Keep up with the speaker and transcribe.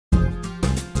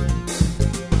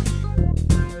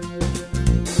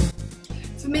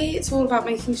it's all about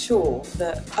making sure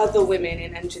that other women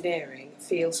in engineering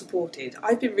feel supported.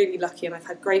 I've been really lucky and I've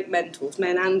had great mentors,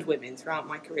 men and women, throughout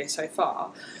my career so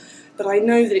far. But I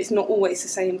know that it's not always the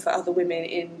same for other women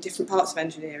in different parts of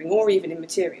engineering or even in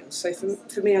materials. So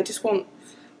for me, I just want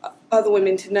other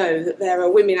women to know that there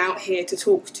are women out here to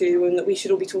talk to and that we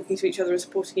should all be talking to each other and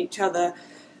supporting each other,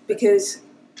 because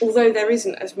although there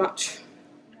isn't as much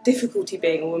difficulty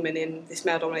being a woman in this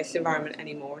male-dominated environment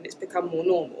anymore and it's become more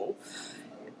normal,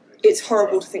 it's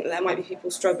horrible to think that there might be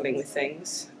people struggling with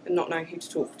things and not knowing who to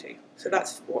talk to. So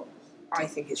that's what I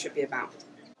think it should be about.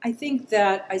 I think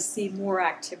that I see more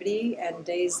activity, and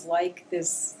days like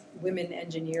this Women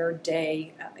Engineer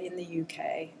Day in the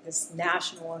UK, this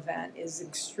national event, is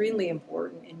extremely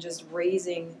important in just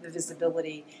raising the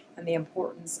visibility and the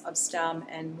importance of STEM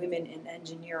and women in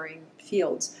engineering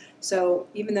fields. So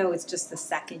even though it's just the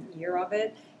second year of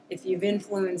it, if you've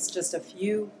influenced just a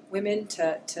few women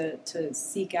to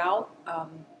seek out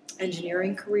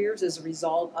engineering careers as a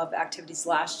result of activities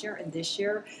last year and this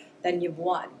year, then you've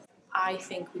won. I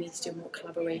think we need to do more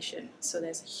collaboration. So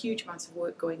there's a huge amount of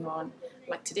work going on,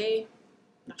 like today,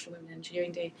 National Women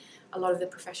Engineering Day. A lot of the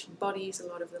professional bodies, a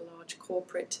lot of the large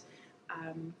corporate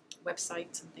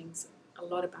websites and things, a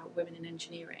lot about women in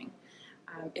engineering.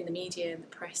 In the media and the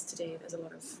press today, there's a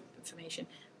lot of information.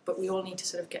 But we all need to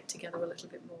sort of get together a little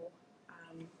bit more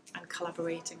and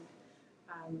collaborate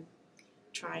and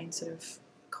try and sort of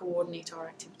coordinate our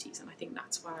activities. And I think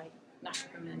that's why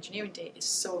National Women Engineering Day is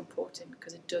so important,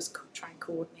 because it does try and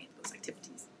coordinate those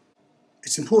activities.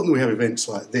 It's important that we have events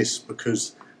like this,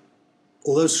 because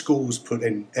although schools put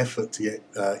in effort to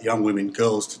get young women,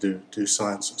 girls to do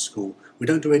science at school, we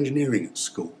don't do engineering at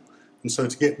school. And so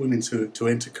to get women to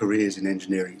enter careers in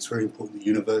engineering, it's very important that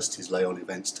universities lay on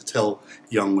events to tell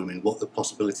young women what the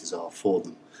possibilities are for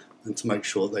them, and to make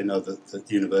sure that they know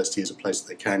that university is a place that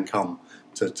they can come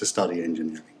to study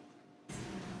engineering.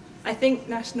 I think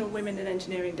National Women in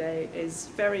Engineering Day is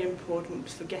very important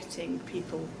for getting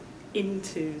people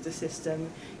into the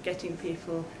system, giving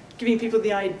people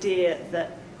the idea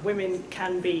that women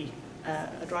can be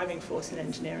a driving force in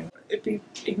engineering. It'd be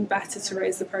even better to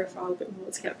raise the profile a bit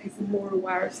more, to get people more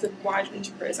aware of the wide range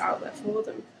of careers out there for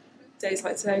them. Days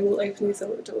like today will open these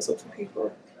doors up for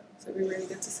people, so it'd be really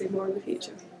good to see more in the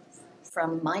future.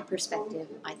 From my perspective,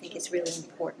 I think it's really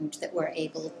important that we're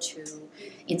able to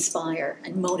inspire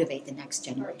and motivate the next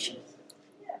generation.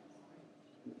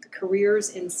 The careers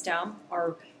in STEM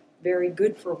are very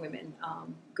good for women.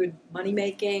 Good money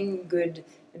making, good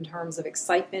in terms of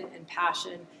excitement and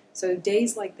passion. So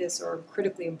days like this are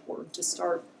critically important to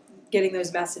start getting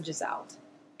those messages out.